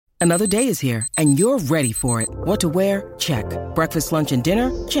Another day is here, and you're ready for it. What to wear? Check. Breakfast, lunch, and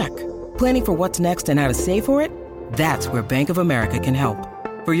dinner? Check. Planning for what's next and how to save for it? That's where Bank of America can help.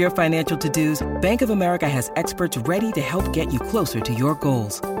 For your financial to-dos, Bank of America has experts ready to help get you closer to your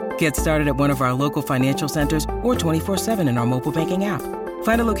goals. Get started at one of our local financial centers or 24/7 in our mobile banking app.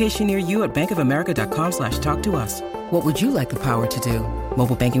 Find a location near you at bankofamerica.com/talktous. What would you like the power to do?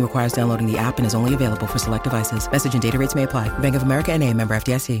 Mobile banking requires downloading the app and is only available for select devices. Message and data rates may apply. Bank of America N.A., member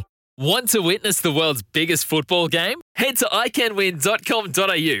FDIC. Want to witness the world's biggest football game? Head to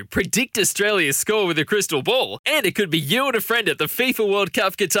iCanWin.com.au, predict Australia's score with a crystal ball, and it could be you and a friend at the FIFA World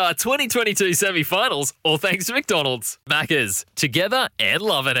Cup Qatar 2022 semi-finals, all thanks to McDonald's. Maccas, together and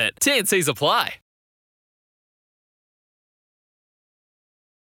loving it. TNCs apply.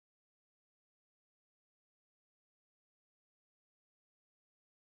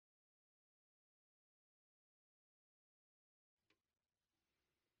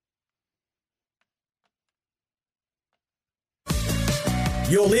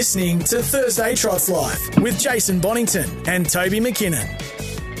 You're listening to Thursday Trots Live with Jason Bonington and Toby McKinnon.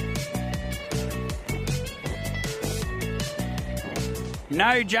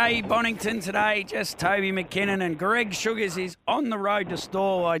 No Jay Bonington today, just Toby McKinnon, and Greg Sugars is on the road to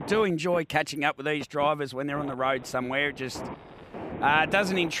Stawell. I do enjoy catching up with these drivers when they're on the road somewhere. It just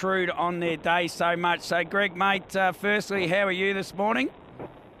doesn't intrude on their day so much. So, Greg, mate, firstly, how are you this morning?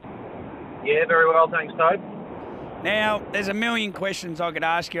 Yeah, very well, thanks, Toby. Now, there's a million questions I could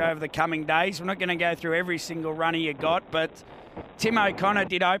ask you over the coming days. We're not going to go through every single runner you got, but Tim O'Connor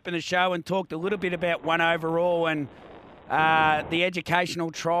did open the show and talked a little bit about One Overall and the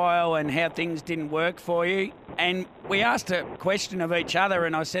educational trial and how things didn't work for you. And we asked a question of each other,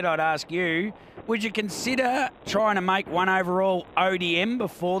 and I said I'd ask you, would you consider trying to make One Overall ODM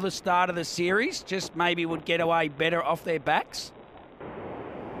before the start of the series? Just maybe would get away better off their backs?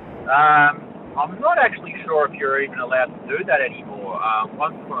 I'm not actually sure if you're even allowed to do that anymore.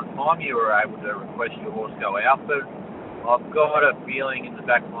 Once upon a time you were able to request your horse go out, but I've got a feeling in the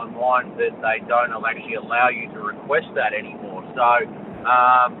back of my mind that they don't actually allow you to request that anymore. So,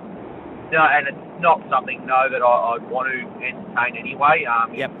 no, and it's not something, that I'd want to entertain anyway.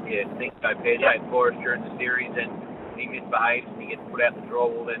 Yep. If things go pear-shaped for us during the series and he misbehaves and he gets put out the draw,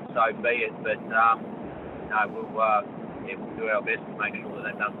 well then so be it. But, no, we'll do our best to make sure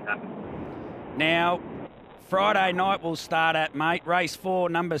that doesn't happen. Now, Friday night we'll start at, mate, race 4,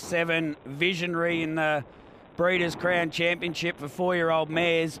 number 7, Visionary in the Breeders' Crown Championship for 4-year-old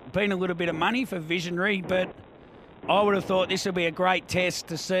mares. Been a little bit of money for Visionary, but I would have thought this would be a great test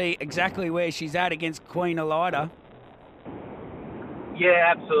to see exactly where she's at against Queen Elida. Yeah,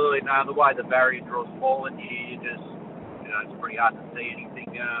 absolutely. No, the way the barrier draw's fallen, you just, it's pretty hard to see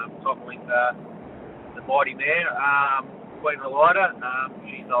anything toppling the mighty mare. Queen Elida,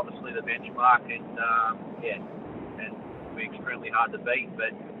 she's obviously the benchmark, and it'll be extremely hard to beat.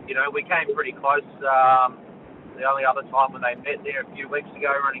 But we came pretty close. The only other time when they met there a few weeks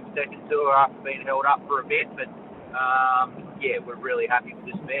ago, running second to her after being held up for a bit. But we're really happy with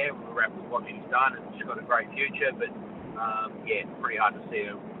this mare. We're happy with what she's done, and she's got a great future. But it's pretty hard to see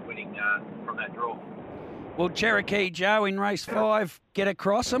her winning from that draw. Will Cherokee Joe in race 5 get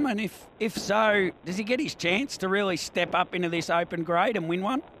across him? And if so, does he get his chance to really step up into this open grade and win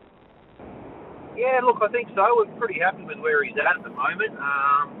one? Yeah, look, I think so. We're pretty happy with where he's at the moment.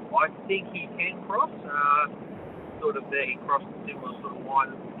 I think he can cross. He crossed a similar sort of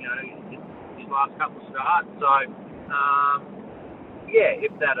line, his last couple of starts. So,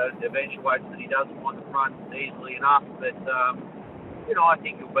 if that eventuates that he does find the front easily enough, but I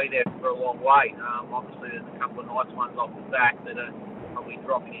think he'll be there for a long way. Obviously, there's a couple of nice ones off the back that are probably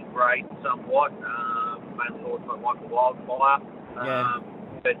dropping in grade somewhat, mainly horse like Michael Wildfire.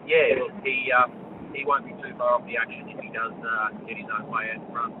 But look, he won't be too far off the action if he does get his own way out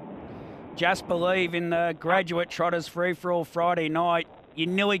in front. Just Believe in the Graduate Trotters Free-for-All Friday night. You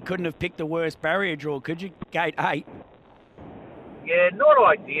nearly couldn't have picked the worst barrier draw, could you? Gate 8. Yeah, not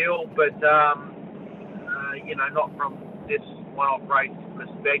ideal, but, not from this one-off race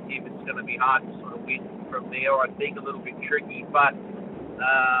perspective. It's going to be hard to sort of win from there. I think a little bit tricky, but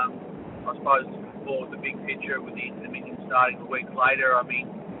I suppose for the big picture with the intermission starting a week later, I mean,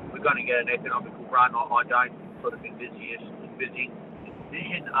 we're going to get an economical run. I don't sort of envision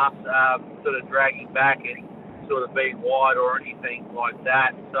us sort of dragging back and sort of being wide or anything like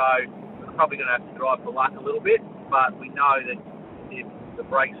that. So we're probably going to have to drive for luck a little bit, but we know that if the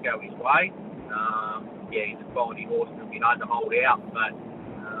breaks go his way, he's a quality horse and it'll be hard to hold out, but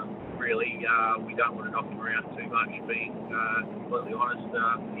really we don't want to knock him around too much, being completely honest.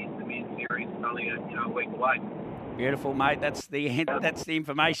 The mid-series is only a week away. Beautiful, mate. That's the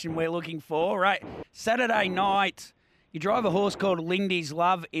information we're looking for. Right, Saturday night, you drive a horse called Lindy's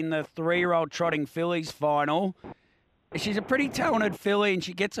Love in the 3-year-old trotting fillies final. She's a pretty talented filly and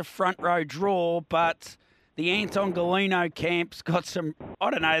she gets a front row draw, but the Anton Galino camp's got some, I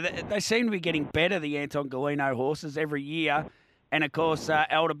don't know, they seem to be getting better, the Anton Galino horses, every year. And, of course,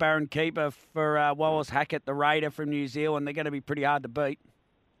 Aldebaran keeper for Wallace Hackett, the Raider from New Zealand. They're going to be pretty hard to beat.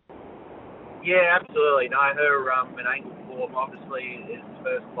 Yeah, absolutely. No, her an angle form obviously is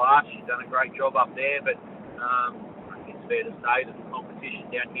first class. She's done a great job up there, but I think it's fair to say that the competition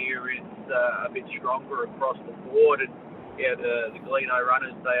down here is a bit stronger across the board. And yeah, the Galino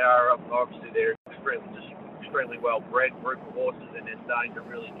runners, they're extremely well bred group of horses, and they're starting to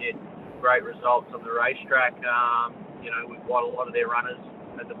really get great results on the racetrack. We've got a lot of their runners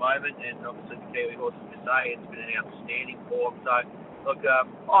at the moment, and obviously the Kiwi horses, to say, it's been an outstanding form. So, look,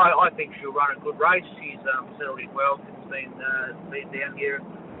 I think she'll run a good race. She's settled in well since been down here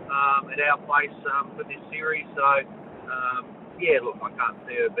at our place for this series. So, I can't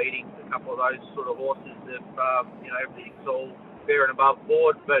see her beating a couple of those sort of horses if, everything's all fair and above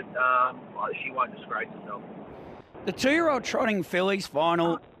board, but she won't disgrace herself. The 2-year-old trotting fillies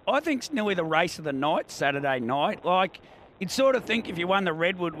final, I think, is nearly the race of the night, Saturday night. Like, you'd sort of think if you won the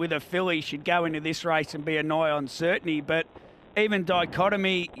Redwood with a filly, she'd go into this race and be a nigh on certainty, but even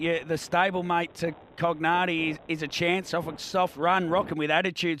Dichotomy, the stablemate to Cognati, is a chance off a soft run. Rocking with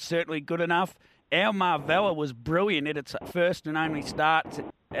Attitude, certainly good enough. Our Marvella was brilliant at its first and only start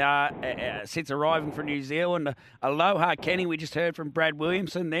since arriving from New Zealand. Aloha Kenny, we just heard from Brad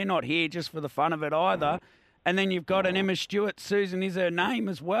Williamson. They're not here just for the fun of it either. And then you've got an Emma Stewart, Susan is her name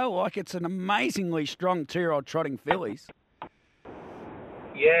as well. Like, it's an amazingly strong 2-year-old trotting fillies.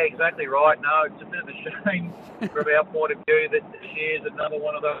 Yeah, exactly right. No, it's a bit of a shame from our point of view that this year's another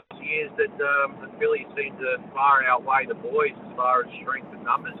one of those years that the fillies seem to far outweigh the boys as far as strength and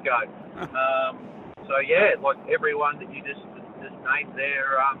numbers go. Like everyone that you just named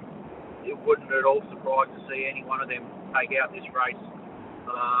there, it wouldn't at all surprise to see any one of them take out this race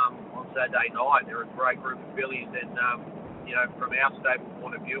on Saturday night. They're a great group of fillies, and from our stable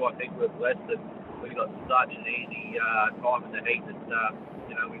point of view, I think we're blessed that we got such an easy time in the heat that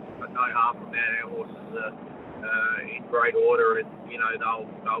we've got no harm from that. Our horses are in great order, and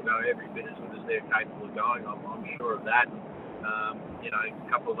they'll go every bit as good as they're capable of going. I'm sure of that. A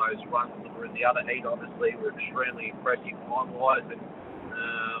couple of those runs that were in the other heat obviously were extremely impressive time-wise, and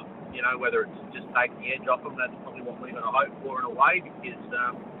whether it's just taking the edge off them, that's probably what we're going to hope for in a way, because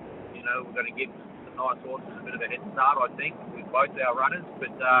we're going to give the nice horses a bit of a head start, I think, with both our runners.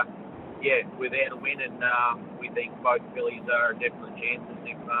 But we're there to win, and we think both fillies are definite chances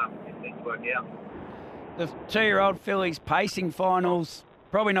if things work out. The 2-year-old fillies pacing finals,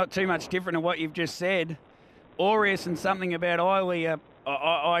 probably not too much different to what you've just said. Aureus and something about Eiley,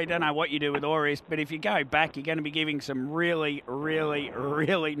 I don't know what you do with Aureus, but if you go back, you're going to be giving some really, really,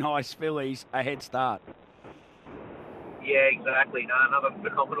 really nice fillies a head start. Yeah, exactly. No, another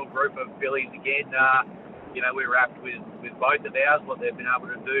phenomenal group of fillies again. We're wrapped with both of ours, what they've been able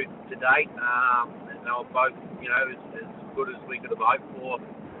to do to date. And they were both, as good as we could have hoped for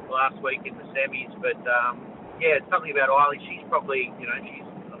last week in the semis. But, it's something about Eiley. She's probably, she's,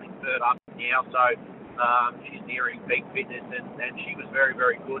 I think, third up now, so she's nearing peak fitness, and she was very,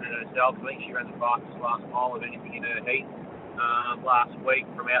 very good in herself. I think she ran the fastest last mile of anything in her heat last week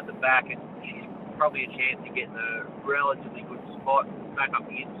from out the back, and she's probably a chance to get in a relatively good spot back up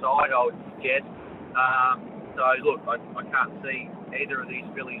the inside, I would suggest. I can't see either of these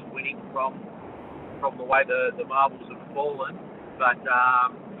fillies winning from the way the marbles have fallen. But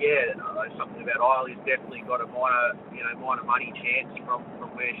something about Eiley's definitely got a minor money chance from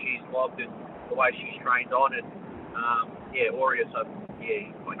where she's lobbed and the way she's trained on. And Aureus, like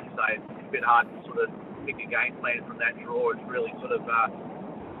you say, it's a bit hard to sort of pick a game plan from that draw. It's really sort of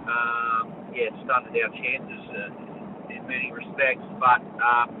stunted our chances in many respects. But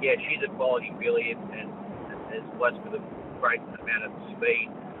she's a quality filly and is blessed with a great amount of speed.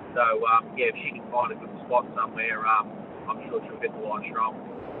 So if she can find a good spot somewhere, I'm sure she'll get the line strong.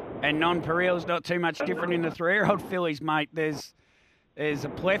 And non-Pareil's not too much different in the 3-year-old fillies, mate. There's a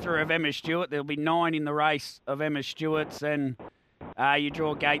plethora of Emma Stewart. There'll be 9 in the race of Emma Stewart's, and you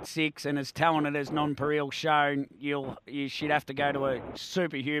draw gate 6, and as talented as non-Pareil's shown, she'd have to go to a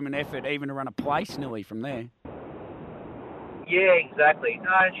superhuman effort even to run a place nearly from there. Yeah, exactly.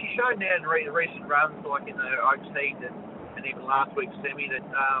 No, she showed now in recent runs, like in the Oaks Heat and even last week's semi, that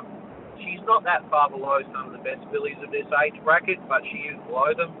she's not that far below some of the best fillies of this age bracket, but she is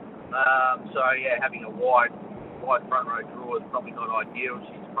below them. Having a wide front row draw is probably not ideal.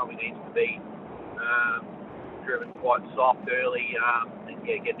 She probably needs to be driven quite soft early, and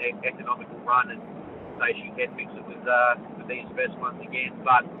get an economical run, and say she can fix it with these best ones again.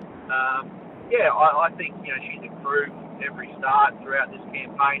 But I think she's improved every start throughout this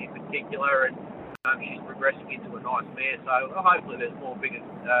campaign in particular, and she's progressing into a nice mare. So hopefully there's more things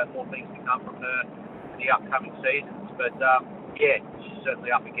to come from her in the upcoming seasons. But she's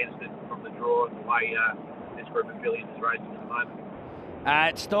certainly up against it from the draw and the way this group of fillies is racing at the moment.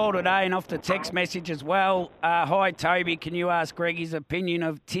 It's stalled today and off the text message as well. Hi, Toby. Can you ask Greg his opinion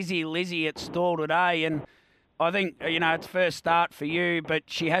of Tizzy Lizzy at stall today? And I think, it's first start for you, but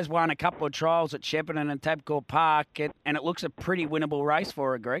she has won a couple of trials at Shepparton and Tabcorp Park, and it looks a pretty winnable race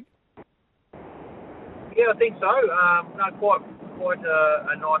for her, Greg. Yeah, I think so. Quite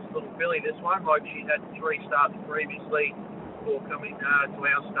a nice little filly, this one. Like, she's had 3 starts previously before coming to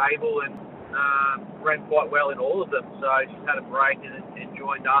our stable, and ran quite well in all of them. So she's had a break and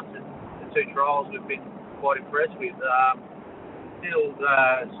joined us in the 2 trials we've been quite impressed with. Still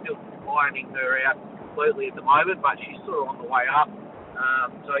ironing her out completely at the moment, but she's sort of on the way up.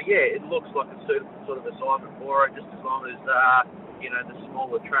 It looks like a sort of assignment for her, just as long as the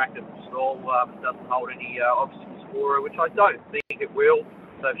small attractive stall doesn't hold any obstacles for her, which I don't think it will.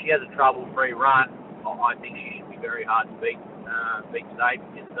 So if she has a trouble-free run, I think she should be very hard to beat today,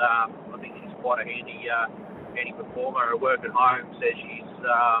 because I think she's quite a handy performer. Her work at home says she's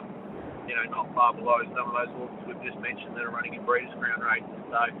not far below some of those horses we've just mentioned that are running in Breeders' Crown races.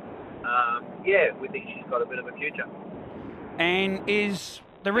 So we think she's got a bit of a future. And is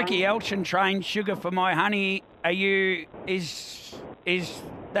the Ricky Elchin trained Sugar for My Honey? Is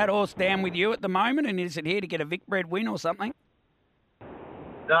that horse down with you at the moment, and is it here to get a Vic Bred win or something?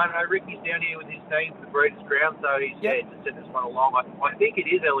 No, Ricky's down here with his team for the Breeders' Crown, so he's to send this one along. I think it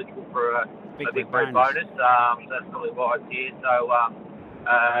is eligible for a Big Bred bonus. So that's probably why it's here. So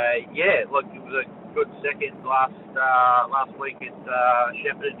it was a good second last week at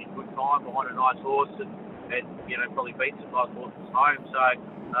Shepparton in good time behind a nice horse, and probably beat some nice horses home. So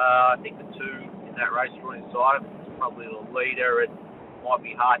I think the 2 in that race were inside him. It's probably the leader. It might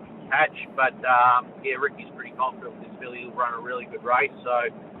be hard to catch, but Ricky's pretty confident with this filly. He'll run a really good race. So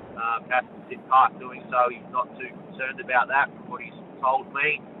Paston's in part doing so. He's not too concerned about that from what he's told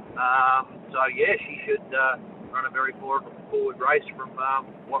me. She should run a very forward race from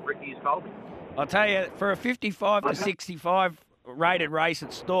what Ricky has told me. I'll tell you, for a 55 to 65 rated race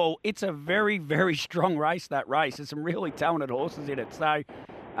at stall, it's a very, very strong race, that race. There's some really talented horses in it. So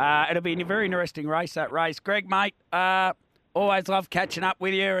it'll be a very interesting race, that race. Greg, mate, always love catching up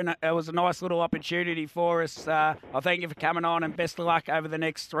with you, and it was a nice little opportunity for us. I thank you for coming on, and best of luck over the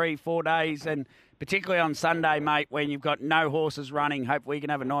next 3-4 days, and particularly on Sunday, mate, when you've got no horses running. Hopefully you can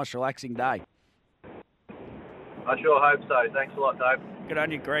have a nice, relaxing day. I sure hope so. Thanks a lot, Dave. Good on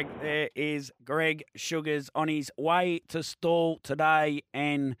you, Greg. There is Greg Sugars on his way to stall today.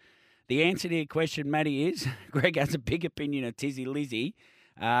 And the answer to your question, Matty, is Greg has a big opinion of Tizzy Lizzy.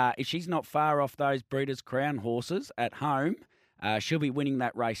 If she's not far off those Breeders' Crown horses at home, she'll be winning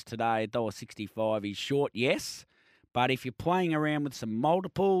that race today. $1.65 is short, yes. But if you're playing around with some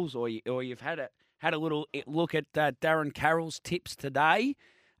multiples, or you've had a little look at Darren Carroll's tips today,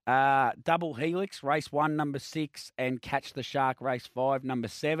 Double Helix, race 1, number 6, and Catch the Shark, race 5, number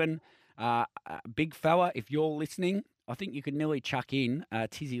 7. Big fella, if you're listening, I think you could nearly chuck in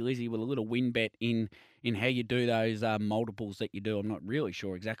Tizzy Lizzy with a little win bet in how you do those multiples that you do. I'm not really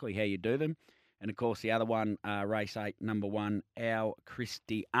sure exactly how you do them. And, of course, the other one, race 8, number 1, Al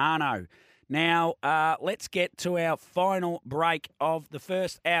Cristiano. Now, let's get to our final break of the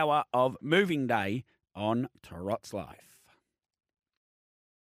first hour of Moving Day on Trot's Life.